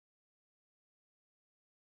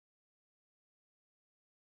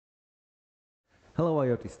Hello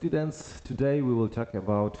IoT students, today we will talk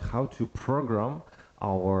about how to program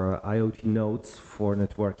our IoT nodes for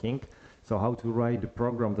networking. So how to write a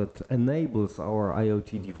program that enables our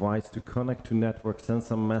IoT device to connect to network, send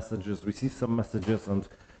some messages, receive some messages, and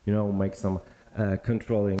make some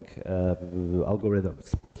controlling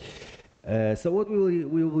algorithms. So what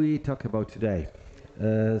will we talk about today?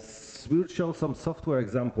 We'll show some software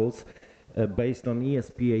examples based on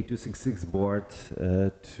ESP8266 board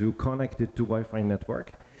to connect it to Wi-Fi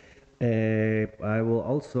network. I will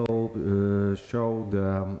also show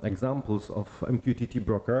the examples of MQTT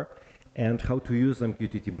broker and how to use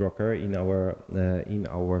MQTT broker in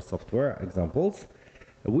our software examples.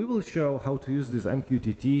 We will show how to use this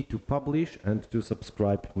MQTT to publish and to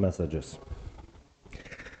subscribe messages.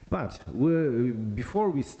 But before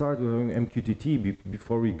we start with MQTT,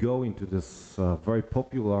 before we go into this very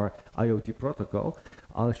popular IoT protocol,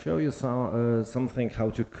 I'll show you something how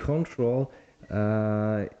to control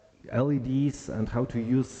LEDs and how to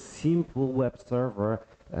use simple web server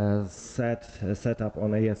set up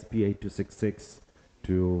on ESP8266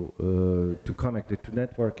 to connect it to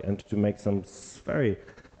network and to make some very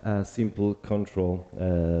simple control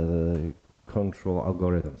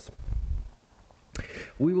algorithms.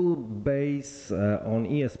 We will base on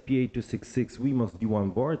ESP8266 WeMOS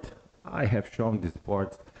D1 board. I have shown this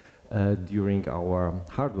board during our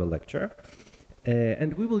hardware lecture.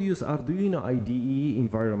 And we will use Arduino IDE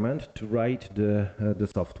environment to write the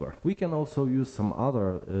software. We can also use some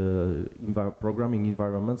other programming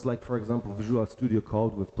environments, like for example Visual Studio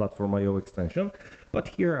Code with Platform IO extension. But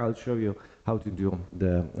here I'll show you how to do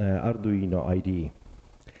the Arduino IDE.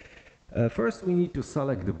 First we need to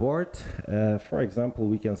select the board. For example,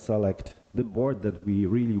 we can select the board that we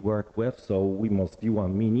really work with, so WeMOS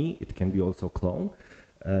D1 Mini. It can be also clone.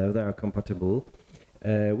 They are compatible.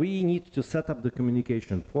 We need to set up the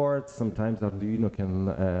communication ports. Sometimes Arduino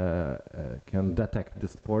can detect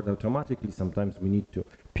this port automatically. Sometimes we need to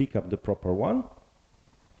pick up the proper one.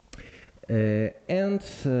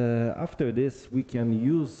 After this, we can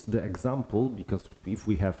use the example, because if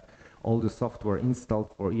we have all the software installed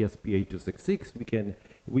for ESP8266,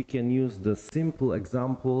 we can use the simple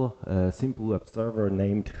example, simple web server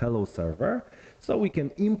named Hello Server. So we can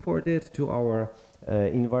import it to our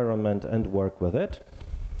environment and work with it.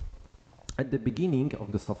 At the beginning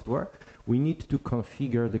of the software, we need to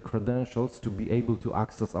configure the credentials to be able to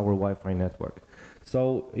access our Wi-Fi network.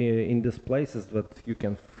 So in these places that you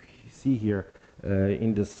can see here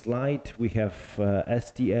in the slide, we have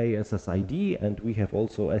STA SSID and we have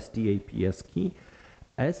also STA PS key.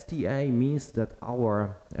 STA means that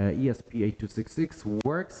our ESP8266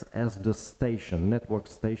 works as the station, network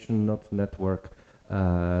station, not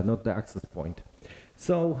the access point.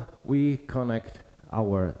 So we connect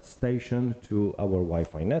our station to our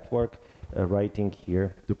Wi-Fi network, writing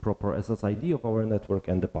here the proper SSID of our network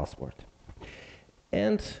and the password.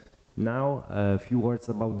 And now a few words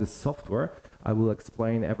about the software. I will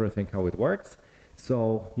explain everything how it works.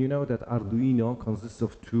 So you know that Arduino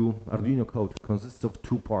code consists of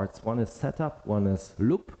two parts. One is setup, one is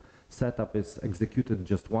loop. Setup is executed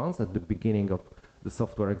just once at the beginning of the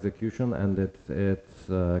software execution, and it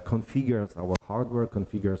configures our hardware,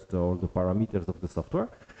 configures all the parameters of the software.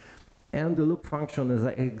 And the loop function is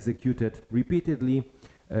executed repeatedly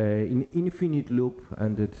in infinite loop,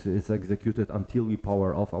 and it is executed until we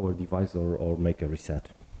power off our device or make a reset.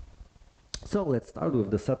 So let's start with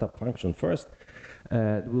the setup function first.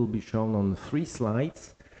 It will be shown on 3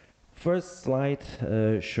 slides. First slide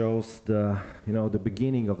shows the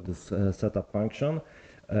beginning of this setup function.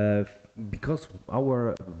 Because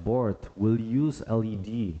our board will use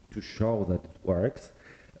LED to show that it works,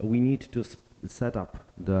 we need to set up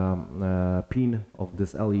the pin of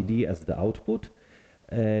this LED as the output.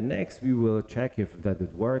 Next we will check if that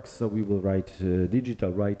it works, so we will write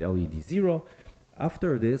digital write LED 0.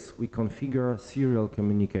 After this we configure serial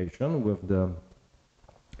communication with the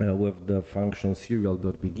function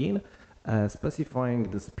serial.begin,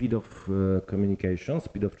 specifying the speed of communication,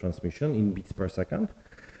 speed of transmission in bits per second.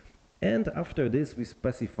 And after this we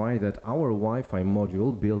specify that our Wi-Fi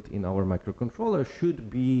module built in our microcontroller should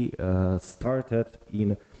be started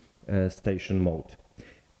in station mode.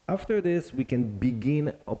 After this we can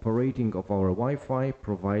begin operating of our Wi-Fi,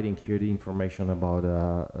 providing here the information about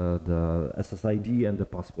the SSID and the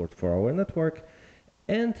password for our network.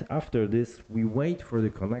 And after this we wait for the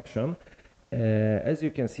connection. As you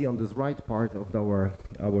can see on this right part of our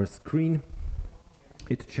screen,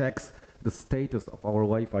 it checks the status of our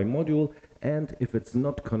Wi-Fi module, and if it's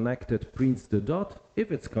not connected, prints the dot.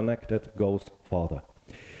 If it's connected, goes further.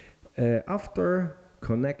 After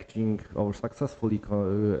connecting or successfully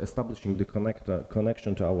establishing the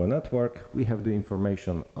connection to our network. We have the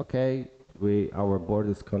information, okay, our board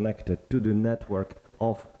is connected to the network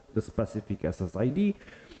of the specific SSID.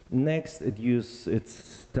 Next, it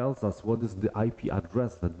tells us what is the IP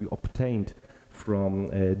address that we obtained from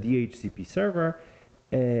DHCP server,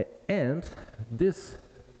 and this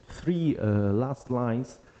three last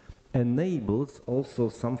lines enables also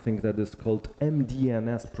something that is called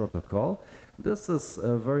MDNS protocol. This is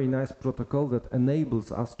a very nice protocol that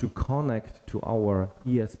enables us to connect to our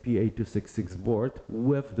ESP8266 board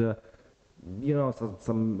with the, you know,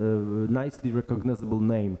 some nicely recognizable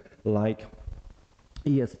name like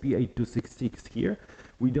ESP8266 here.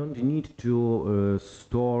 We don't need to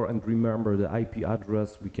store and remember the IP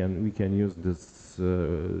address. We can use this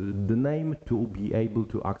the name to be able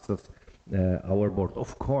to access our board.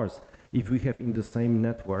 Of course, if we have in the same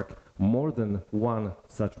network more than one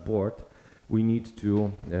such board, we need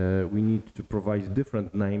to provide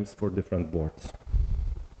different names for different boards.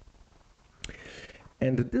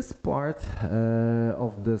 And this part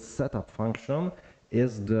of the setup function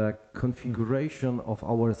is the configuration of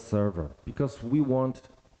our server, because we want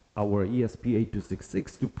our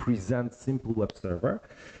ESP8266 to present simple web server.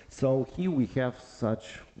 So here we have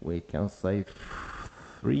such, we can say,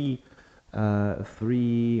 three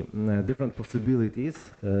different possibilities,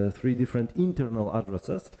 three different internal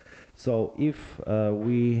addresses. So if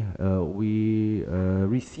we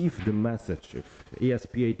receive the message, if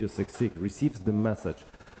ESP8266 receives the message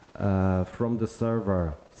from the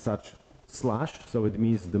server such slash, so it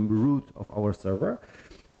means the root of our server,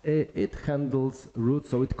 it handles root,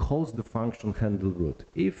 so it calls the function handle root.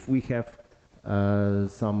 If we have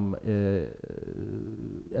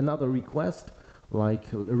another request, like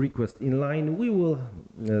a request inline, we will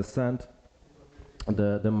send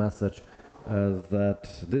the message that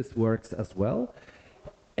this works as well.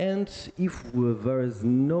 And if there is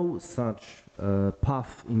no such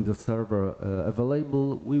path in the server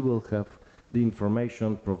available, we will have the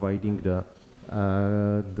information providing the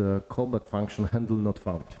callback function handle not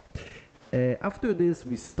found. After this,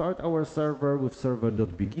 we start our server with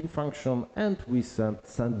server.begin function, and we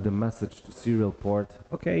send the message to serial port.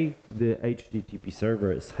 Okay, the HTTP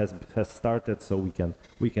server has started, so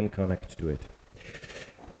we can connect to it.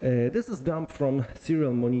 This is done from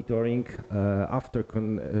serial monitoring after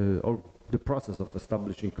or the process of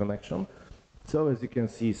establishing connection. So as you can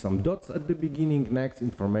see, some dots at the beginning. Next,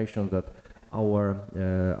 information that our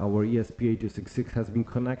ESP8266 has been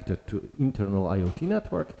connected to internal IoT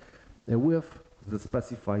network with the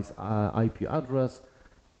specified IP address.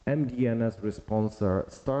 MDNS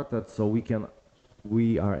responser started, so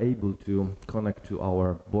we are able to connect to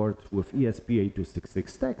our board with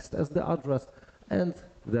ESP8266 text as the address, and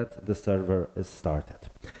that the server is started.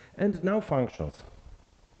 And now functions,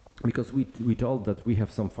 because we told that we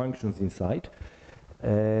have some functions inside.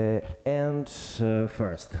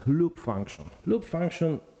 First, loop function. Loop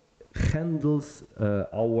function handles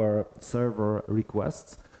our server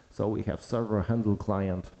requests. So we have server handle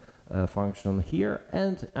client function here,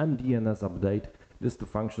 and MDNS update. These two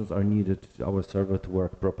functions are needed to our server to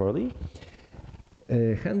work properly.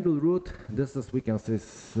 Handle root, this is, we can say,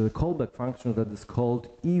 a callback function that is called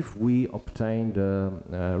if we obtain the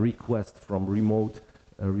request from remote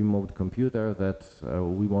computer that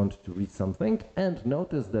we want to read something. And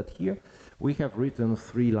notice that here we have written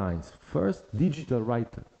three lines. First, digital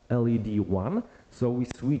write LED 1, so we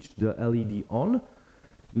switch the LED on.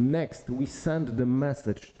 Next, we send the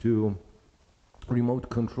message to remote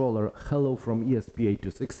controller hello from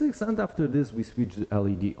ESP8266, and after this we switch the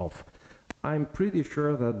LED off. I'm pretty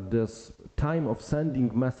sure that this time of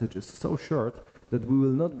sending message is so short that we will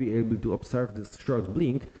not be able to observe this short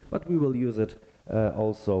blink, but we will use it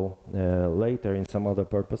also later in some other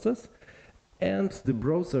purposes. And the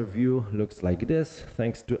browser view looks like this.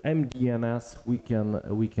 Thanks to MDNS, we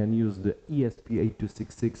can use the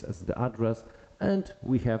ESP8266 as the address, and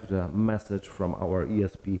we have the message from our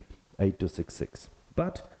ESP8266.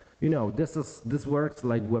 But you know, this works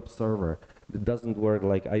like web server. It doesn't work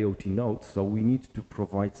like IoT node, so we need to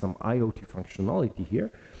provide some IoT functionality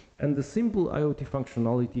here. And the simple IoT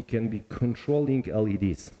functionality can be controlling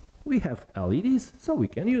LEDs. We have LEDs, so we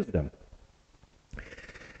can use them.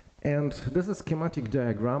 And this is a schematic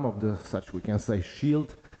diagram of the such, we can say,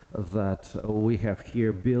 shield that we have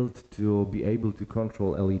here built to be able to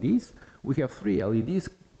control LEDs. We have three LEDs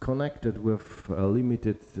connected with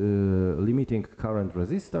limiting current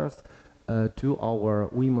resistors to our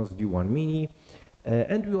Wemos D1 Mini,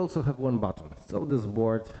 and we also have one button. So this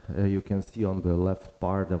board, you can see on the left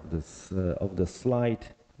part of this of the slide,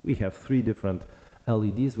 we have three different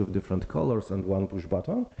LEDs with different colors and one push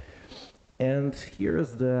button. And here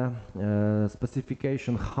is the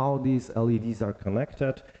specification how these LEDs are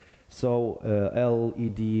connected. So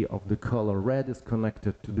LED of the color red is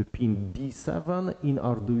connected to the pin D7. In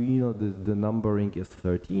Arduino, the numbering is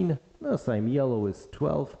 13. The same yellow is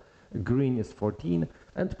 12, green is 14,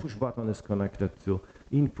 and push button is connected to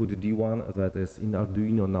input D1 that is in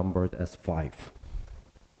Arduino numbered as 5.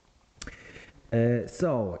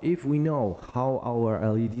 So if we know how our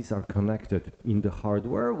LEDs are connected in the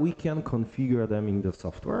hardware, we can configure them in the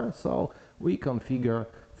software. So we configure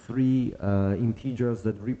 3 integers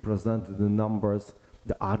that represent the numbers,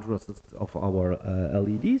 the addresses of our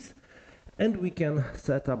LEDs, and we can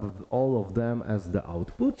set up all of them as the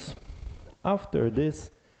outputs. After this,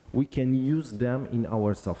 we can use them in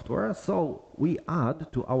our software. So we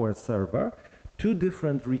add to our server 2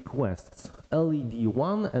 different requests,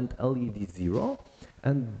 LED1 and LED0,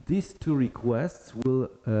 and these 2 requests will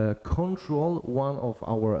control one of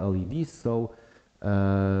our LEDs. So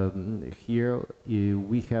here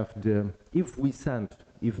we have we send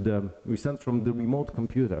from the remote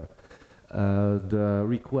computer the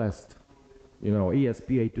request,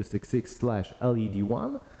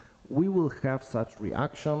 ESP8266/LED1, we will have such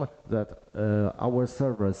reaction that our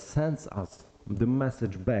server sends us the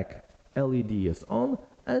message back, LED is on,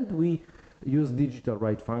 and we use digital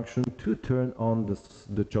write function to turn on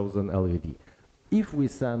the chosen LED. If we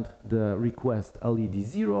send the request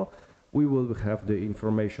LED0, we will have the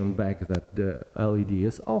information back that the LED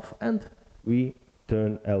is off, and we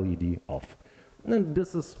turn LED off. And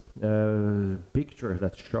this is a picture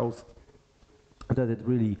that shows that it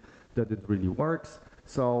really works.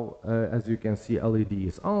 So as you can see, LED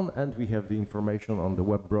is on, and we have the information on the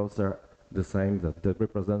web browser, the same that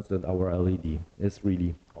represents that our LED is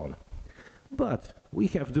really on. But we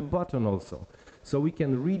have the button also, so we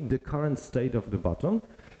can read the current state of the button.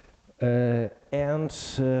 And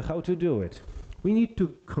how to do it? We need to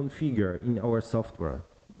configure in our software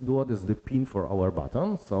what is the pin for our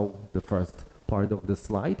button, so the first part of the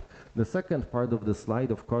slide. The second part of the slide,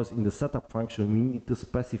 of course, in the setup function, we need to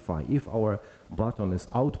specify if our button is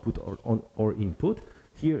output or input.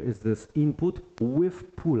 Here is this input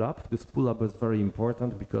with pull-up. This pull-up is very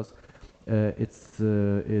important because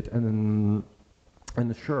it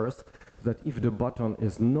ensures that if the button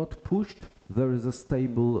is not pushed, there is a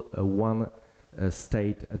stable one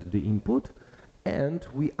state at the input, and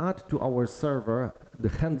we add to our server the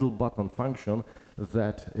handle button function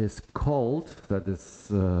that is called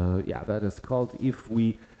if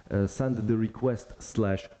we send the request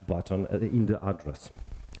 /button in the address.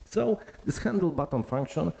 So this handle button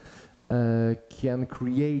function can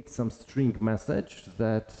create some string message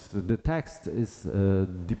that the text is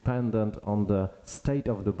dependent on the state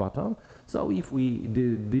of the button. So if we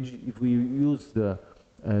use the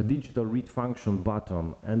digital read function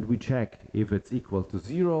button and we check if it's equal to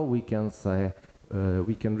 0, we can say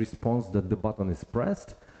we can respond that the button is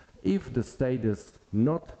pressed. If the state is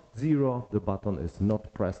not 0, the button is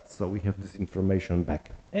not pressed. So we have this information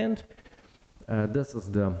back. And this is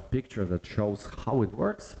the picture that shows how it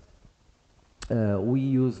works. We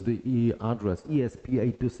use the address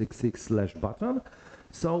ESP8266/button,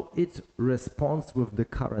 so it responds with the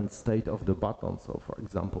current state of the button. So, for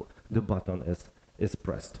example, the button is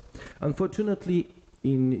pressed. Unfortunately,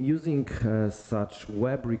 in using such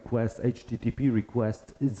web request, HTTP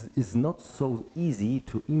request, is not so easy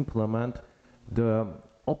to implement the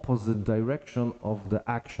opposite direction of the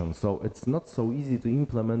action. So it's not so easy to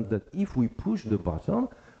implement that if we push the button,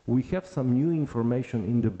 we have some new information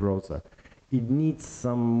in the browser. It needs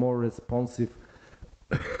some more responsive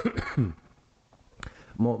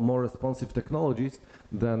more responsive technologies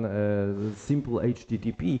than simple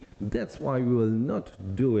HTTP. That's why we will not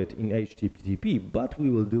do it in HTTP, but we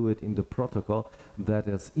will do it in the protocol that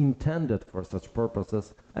is intended for such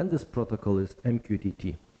purposes, and this protocol is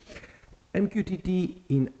MQTT. MQTT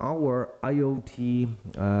in our IoT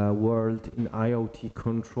world, in IoT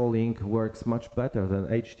controlling, works much better than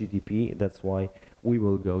HTTP. That's why we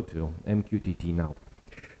will go to MQTT now.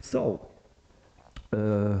 So,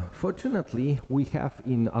 fortunately, we have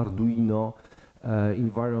in Arduino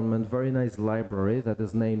environment very nice library that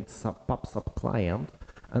is named PubSub client,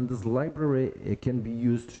 and this library can be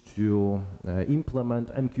used to implement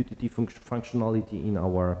MQTT functionality in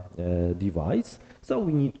our device. So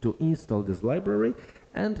we need to install this library,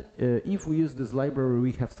 and if we use this library,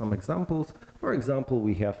 we have some examples. For example,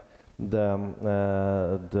 we have the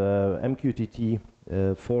MQTT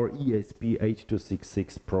for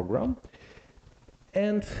ESP8266 program,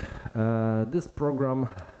 and this program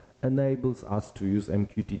enables us to use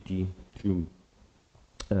MQTT to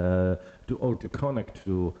to connect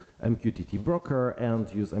to MQTT broker and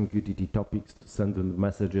use MQTT topics to send them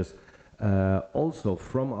messages also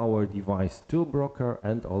from our device to broker,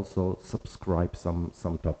 and also subscribe some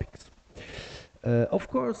topics. Of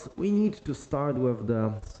course, we need to start with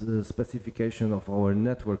the specification of our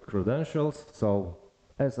network credentials, so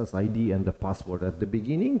SSID and the password at the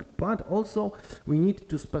beginning, but also we need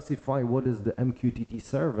to specify what is the MQTT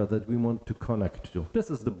server that we want to connect to.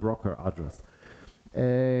 This is the broker address.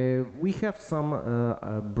 We have some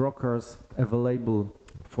brokers available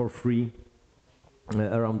for free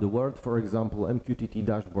around the world. For example,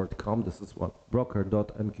 mqtt-dashboard.com, this is one,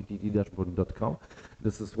 broker.mqtt-dashboard.com.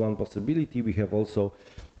 This is one possibility. We have also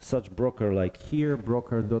such broker like here,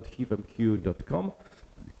 broker.hivmq.com.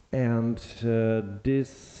 And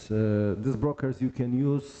these brokers you can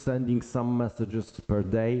use sending some messages per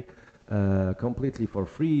day completely for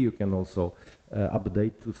free. You can also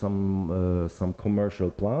update to some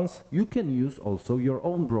commercial plans. You can use also your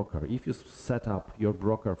own broker. If you set up your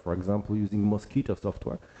broker, for example, using Mosquito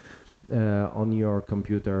software on your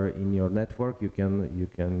computer in your network, you can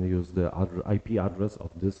use the IP address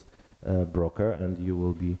of this broker, and you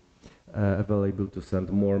will be available to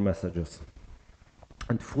send more messages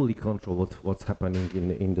and fully control what's happening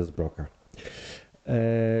in this broker.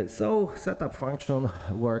 So setup function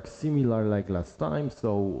works similar like last time.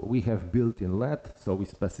 So we have built-in let, so we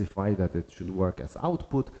specify that it should work as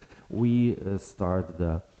output. We start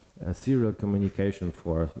the serial communication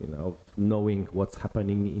for knowing what's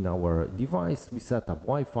happening in our device. We set up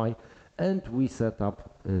Wi-Fi, and we set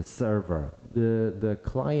up a server. The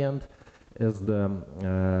client is the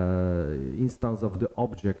instance of the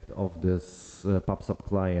object of this PubSub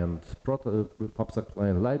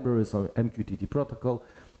client library, so MQTT protocol.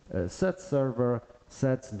 Set server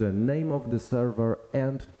sets the name of the server,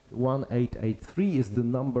 and 1883 is the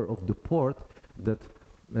number of the port that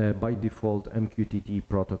by default MQTT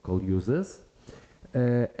protocol uses.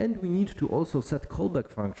 And we need to also set callback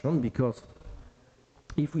function, because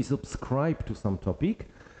if we subscribe to some topic,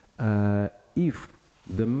 if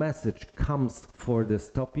the message comes for this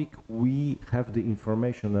topic, we have the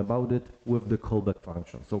information about it with the callback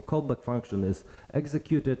function. So callback function is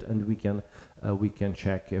executed, and we can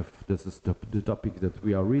check if this is the topic that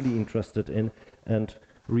we are really interested in, and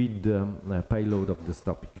read the payload of this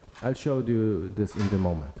topic. I'll show you this in the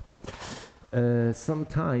moment.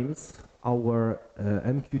 Sometimes our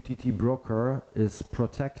MQTT broker is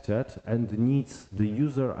protected and needs the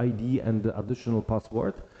user ID and the additional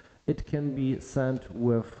password. It can be sent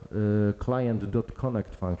with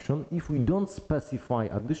client.connect function. If we don't specify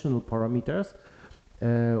additional parameters,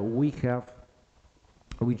 we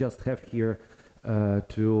just have here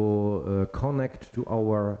to connect to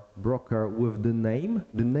our broker with the name.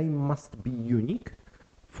 The name must be unique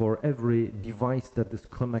for every device that is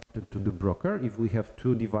connected to the broker. If we have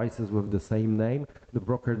two devices with the same name, the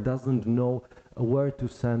broker doesn't know where to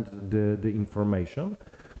send the information.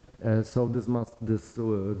 So this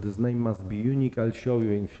name must be unique. I'll show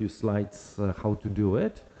you in a few slides how to do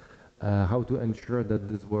it, how to ensure that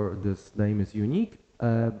this name is unique.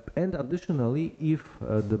 And additionally, if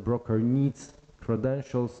the broker needs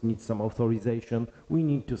credentials, needs some authorization, we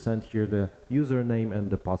need to send here the username and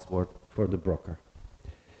the password for the broker.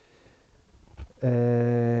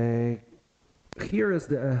 Here is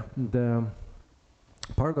the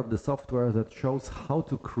part of the software that shows how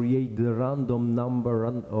to create the random number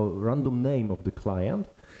or random name of the client.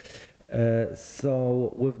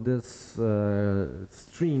 So with this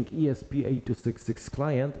string ESP8266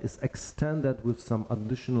 client is extended with some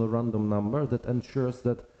additional random number that ensures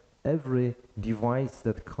that every device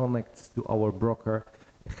that connects to our broker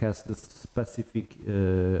has this specific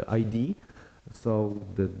ID. So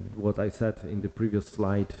what I said in the previous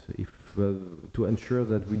slide, to ensure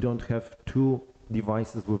that we don't have two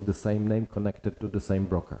devices with the same name connected to the same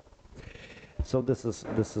broker. So this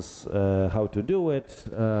is how to do it.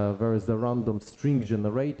 There is a random string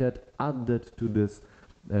generated, added to this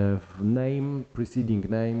name, preceding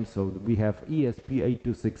name. So we have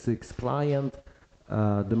ESP8266 client,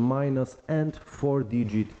 the minus, and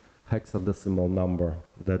 4-digit hexadecimal number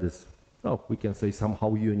that is, we can say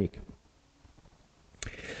somehow unique.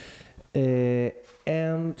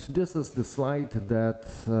 And this is the slide that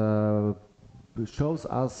shows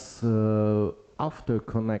us after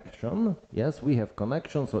connection. Yes, we have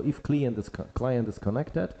connection. So if client is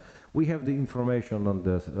connected, we have the information on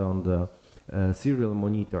the serial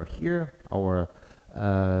monitor here, our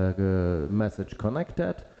message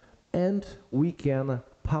connected, and we can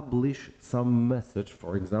publish some message.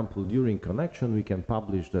 For example, during connection, we can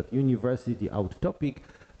publish that university out topic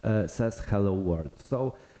says hello world.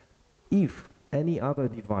 So if any other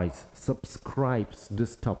device subscribes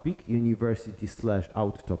this topic,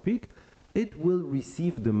 university/out topic, it will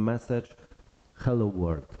receive the message hello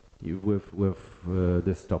world with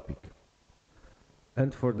this topic.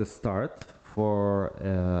 And for the start, for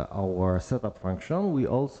our setup function, we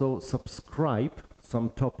also subscribe some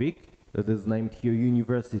topic that is named here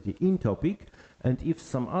university in topic, and if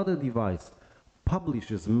some other device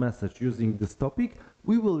publishes message using this topic,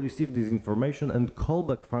 we will receive this information and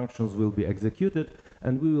callback functions will be executed,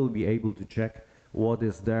 and we will be able to check what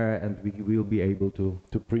is there, and we will be able to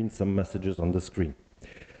print some messages on the screen.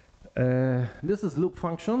 This is loop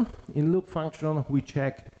function. In loop function, we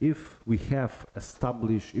check if we have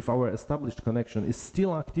established, if our established connection is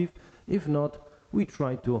still active. If not, we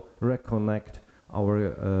try to reconnect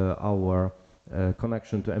our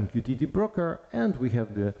connection to MQTT broker, and we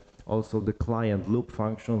have also the client loop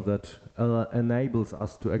function that enables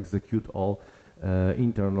us to execute all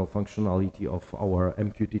internal functionality of our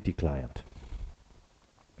MQTT client.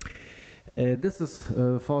 This is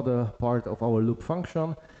for the part of our loop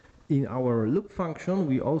function. In our loop function,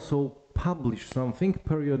 we also publish something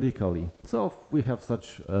periodically. So we have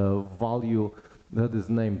such a value that is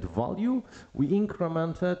named value. We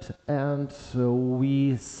increment it, and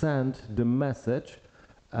we send the message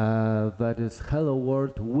that is hello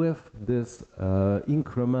world with this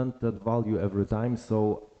incremented value every time.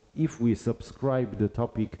 So if we subscribe the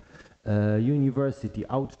topic university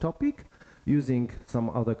out topic using some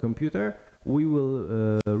other computer, we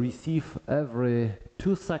will receive every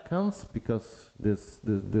 2 seconds, because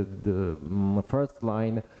the first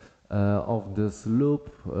line of this loop,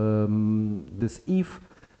 this if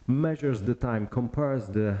measures the time, compares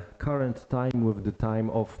the current time with the time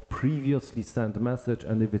of previously sent message,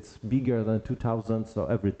 and if it's bigger than 2000, so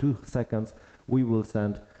every 2 seconds we will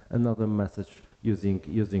send another message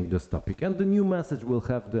using this topic, and the new message will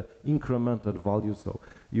have the incremented value, so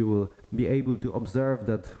you will be able to observe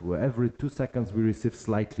that every 2 seconds we receive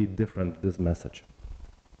slightly different this message.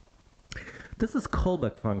 This is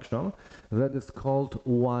callback function that is called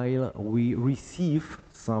while we receive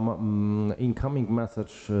some incoming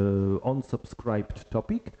message on subscribed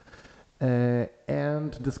topic.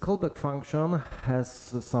 And this callback function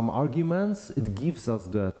has some arguments. It gives us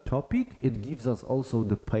the topic, it gives us also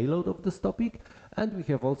the payload of this topic, and we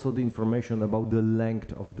have also the information about the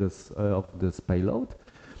length of this payload.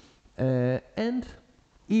 And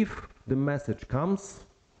if the message comes,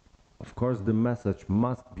 of course the message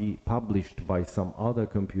must be published by some other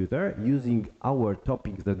computer using our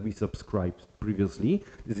topic that we subscribed previously.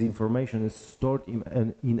 This information is stored in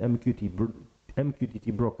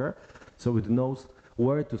MQTT broker, so it knows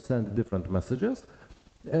where to send different messages.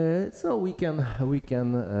 So we can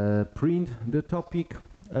print the topic,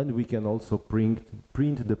 and we can also print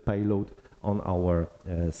the payload on our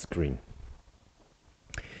screen.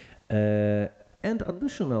 And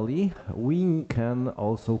additionally, we can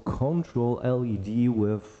also control LED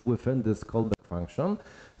within this callback function.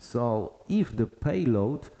 So if the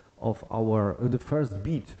payload of the first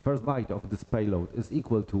byte of this payload is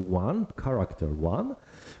equal to 1, character 1,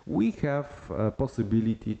 we have a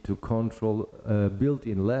possibility to control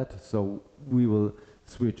built-in LED, so we will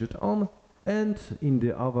switch it on, and in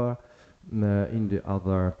the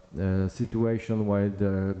other situation where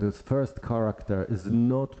this first character is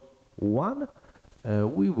not 1,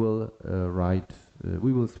 we will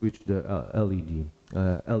switch the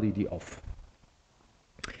LED off.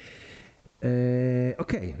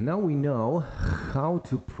 Okay, now we know how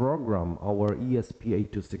to program our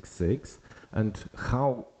ESP8266 and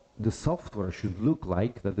how the software should look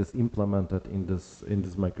like that is implemented in this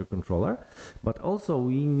microcontroller, but also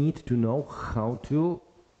we need to know how to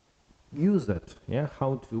use it. Yeah,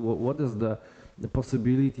 what is the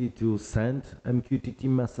possibility to send MQTT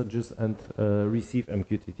messages and receive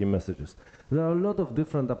MQTT messages. There are a lot of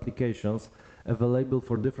different applications available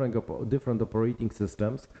for different operating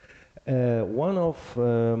systems. One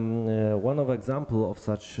of example of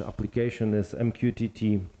such application is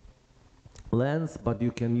MQTT Lens, but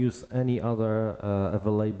you can use any other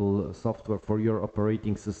available software for your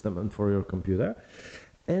operating system and for your computer.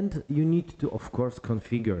 And you need to, of course,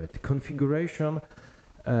 configure it.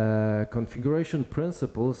 Configuration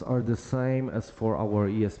principles are the same as for our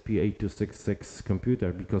ESP8266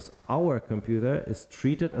 computer, because our computer is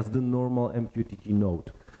treated as the normal MQTT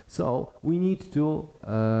node. So we need to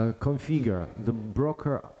configure the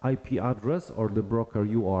broker IP address or the broker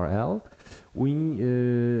URL.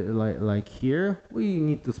 Like here, we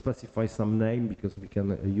need to specify some name because we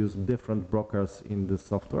can use different brokers in the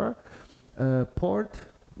software. Port,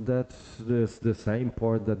 that is the same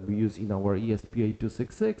port that we use in our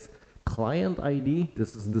ESP8266. Client ID,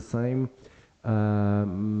 this is the same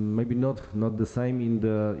maybe not the same in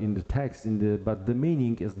the text, but the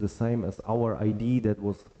meaning is the same as our ID that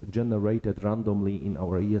was generated randomly in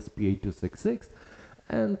our ESP8266,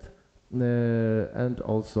 and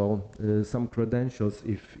also some credentials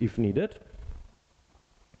if needed.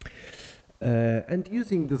 And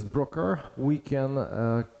using this broker, we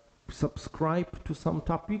can subscribe to some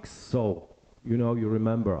topics. So, you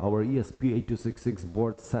remember our ESP8266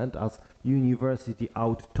 board sent us university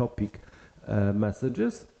out topic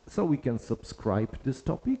messages. So we can subscribe this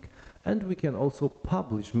topic, and we can also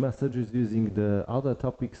publish messages using the other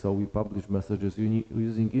topic. So we publish messages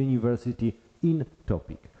using university in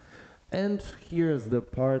topic. And here's the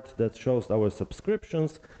part that shows our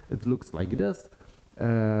subscriptions. It looks like this.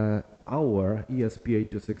 Our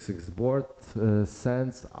ESP8266 board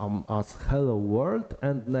sends us hello world,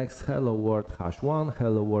 and next hello world #1,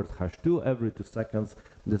 hello world #2 every 2 seconds.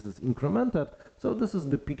 This is incremented. So this is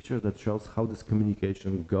the picture that shows how this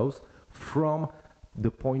communication goes from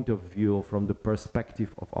the point of view, from the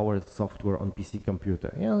perspective of our software on PC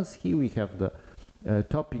computer. Yes, here we have the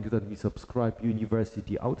topic that we subscribe,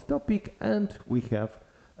 university out topic, and we have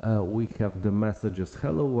the messages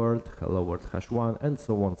hello world #1, and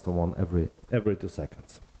so on every 2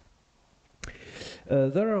 seconds.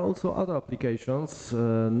 There are also other applications,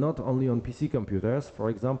 not only on PC computers. For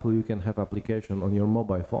example, you can have application on your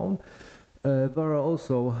mobile phone. There are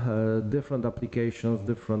also different applications,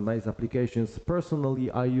 different nice applications. Personally,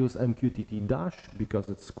 I use MQTT Dash because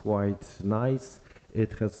it's quite nice.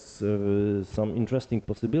 It has some interesting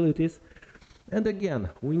possibilities. And again,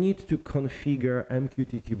 we need to configure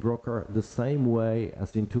MQTT broker the same way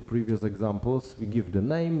as in 2 previous examples. We give the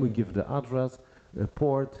name, we give the address, the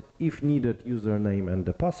port, if needed, username and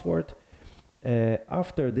the password.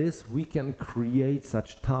 After this, we can create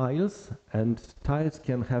such tiles, and tiles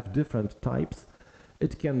can have different types.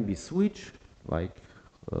 It can be switch, like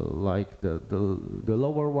the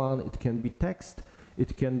lower one. It can be text.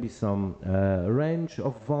 It can be some range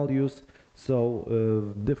of values. So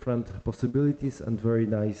different possibilities, and very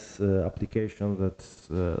nice application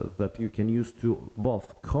that you can use to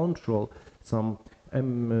both control some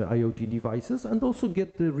IoT devices and also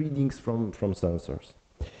get the readings from sensors.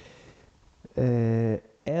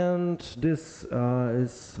 And this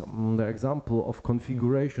is the example of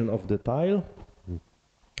configuration of the tile.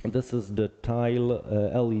 This is the tile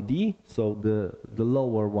LED, so the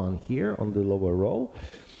lower one here on the lower row.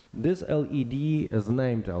 This LED is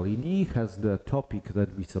named LED, has the topic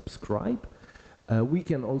that we subscribe. We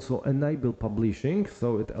can also enable publishing,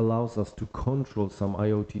 so it allows us to control some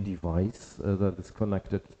IoT device that is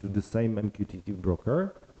connected to the same MQTT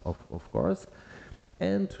broker, of course.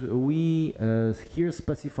 And we here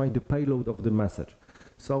specify the payload of the message.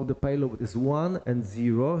 So the payload is 1 and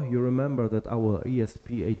 0. You remember that our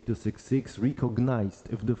ESP8266 recognized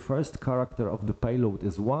if the first character of the payload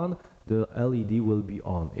is 1, the LED will be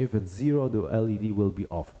on. If it's 0, the LED will be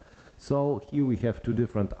off. So here we have 2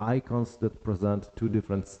 different icons that present 2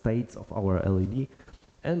 different states of our LED,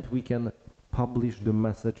 and we can publish the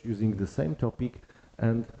message using the same topic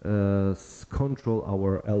and control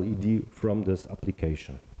our LED from this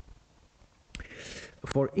application.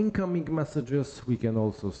 For incoming messages, we can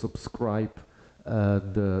also subscribe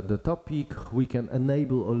the topic. We can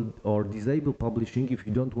enable or disable publishing. If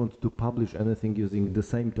you don't want to publish anything using the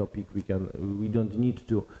same topic, we don't need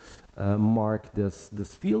to mark this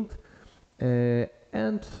field.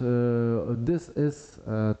 And this is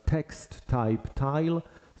a text type tile,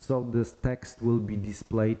 so this text will be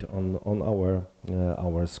displayed on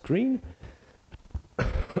our screen.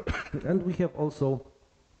 And we have also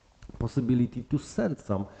possibility to send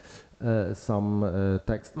some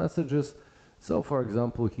text messages. So for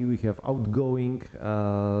example, here we have outgoing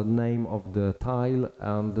name of the tile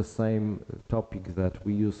and the same topic that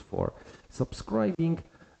we use for subscribing.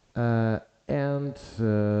 And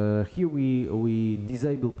here we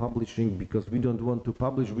disable publishing because we don't want to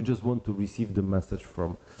publish, we just want to receive the message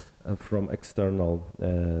from external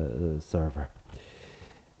server.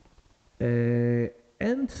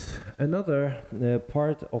 And another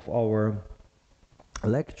part of our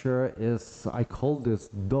lecture is, I call this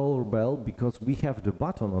doorbell, because we have the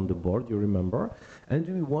button on the board, you remember, and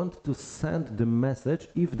we want to send the message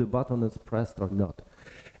if the button is pressed or not.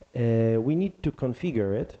 We need to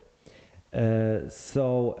configure it.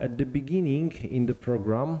 So at the beginning in the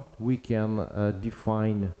program, we can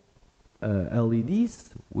define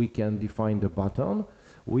LEDs, we can define the button,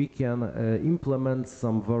 we can implement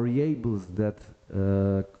some variables that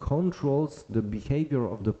controls the behavior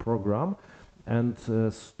of the program and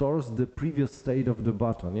stores the previous state of the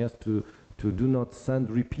button, yes, to do not send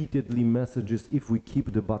repeatedly messages if we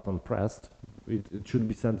keep the button pressed. it should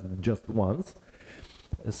be sent just once.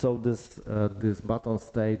 So this button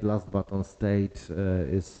state, last button state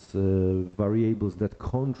is variables that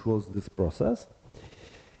controls this process.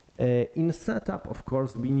 In setup, of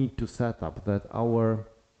course, we need to set up that our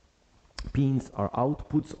pins are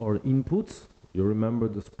outputs or inputs. You remember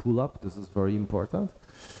this pull up, this is very important.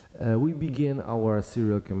 We begin our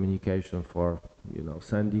serial communication for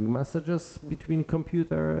sending messages between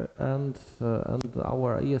computer and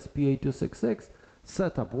our ESP8266,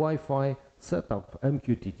 set up Wi-Fi, set up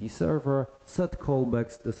MQTT server, set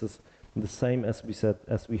callbacks. This is the same as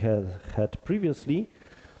we had previously.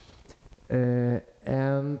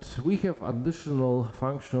 And we have additional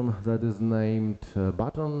function that is named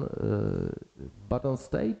button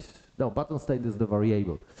state. No, button state is the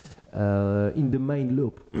variable. In the main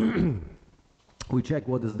loop, we check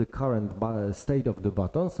what is the current state of the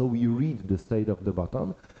button. So we read the state of the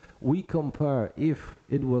button. We compare if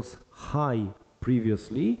it was high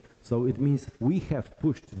previously. So it means we have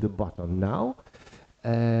pushed the button now.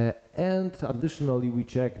 And additionally, we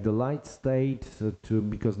check the light state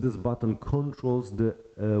because this button controls the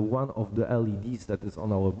one of the LEDs that is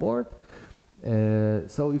on our board.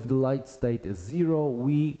 So if the light state is 0,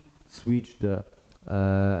 we switch the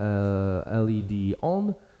LED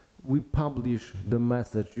on. We publish the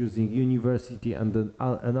message using university and then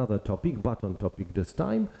another topic, button topic this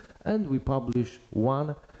time, and we publish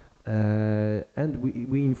one, and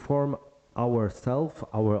we inform ourselves,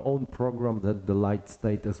 our own program, that the light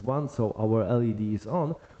state is 1, so our LED is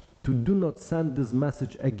on, to do not send this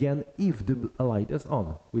message again if the light is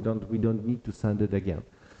on. We don't need to send it again.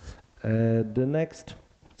 The next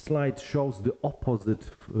slide shows the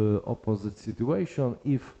opposite situation.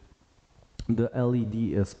 If the LED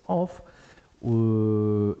is off,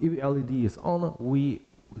 if LED is on, we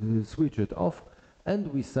switch it off and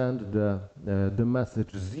we send the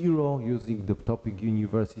message 0 using the topic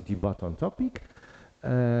university button topic,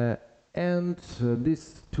 and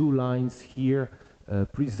these two lines here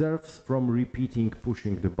preserves from repeating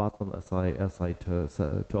pushing the button, as I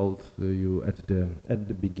told you at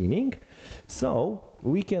the beginning. So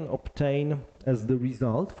we can obtain as the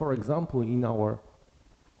result, for example, in our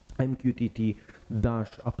MQTT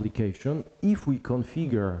dash application, if we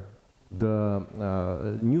configure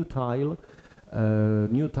the new tile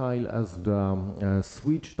as the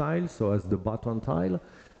switch tile, so as the button tile,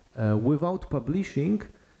 without publishing,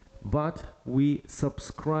 but we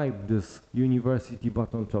subscribe this university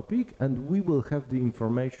button topic, and we will have the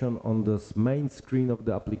information on this main screen of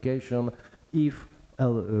the application if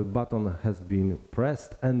button has been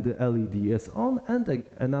pressed and the LED is on, and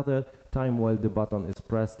another time while the button is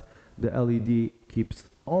pressed, the LED keeps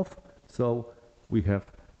off, so we have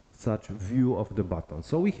such view of the button.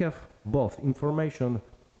 So we have both information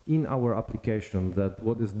in our application that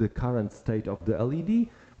what is the current state of the LED,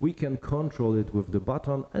 we can control it with the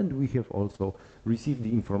button, and we have also received the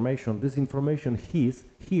information. This information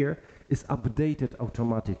here is updated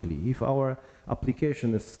automatically. If our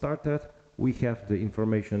application is started, we have the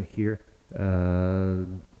information here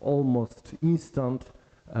almost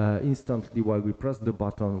instantly while we press the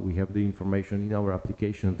button. We have the information in our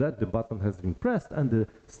application that the button has been pressed and the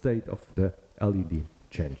state of the LED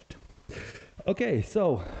changed. Okay,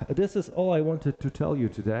 so this is all I wanted to tell you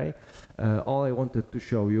today, all I wanted to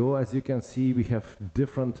show you. As you can see, we have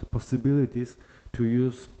different possibilities to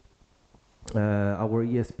use our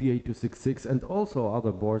ESP8266 and also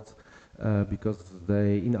other boards, because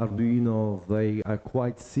in Arduino they are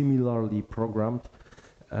quite similarly programmed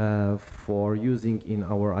for using in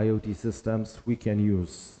our IoT systems. We can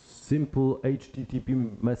use simple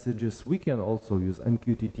HTTP messages. We can also use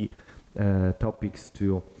MQTT topics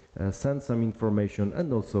to send some information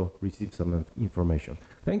and also receive some information.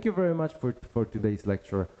 Thank you very much for today's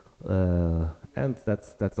lecture, and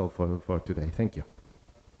that's all for today. Thank you.